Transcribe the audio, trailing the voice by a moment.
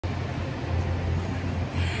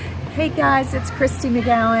Hey guys, it's Christy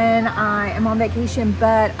McGowan. I am on vacation,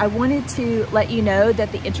 but I wanted to let you know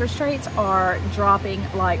that the interest rates are dropping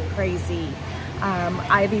like crazy.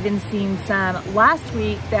 I've even seen some last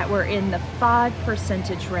week that were in the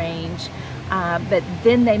 5% range, but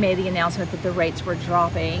then they made the announcement that the rates were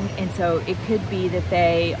dropping, and so it could be that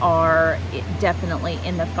they are definitely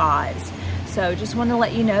in the 5s. So just want to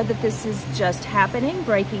let you know that this is just happening,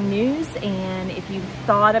 breaking news, and if you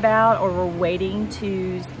thought about or were waiting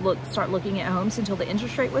to start looking at homes until the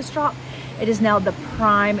interest rate was dropped, it is now the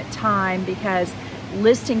prime time because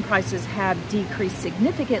listing prices have decreased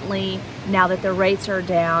significantly now that the rates are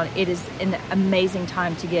down. It is an amazing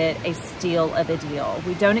time to get a steal of a deal.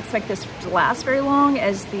 We don't expect this to last very long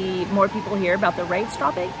as the more people hear about the rates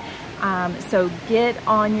dropping. So get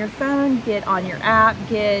on your phone, get on your app,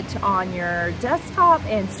 get on your desktop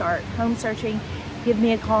and start home searching. Give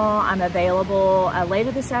me a call. I'm available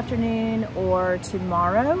later this afternoon or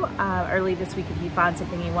tomorrow, early this week if you find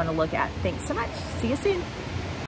something you want to look at. Thanks so much. See you soon.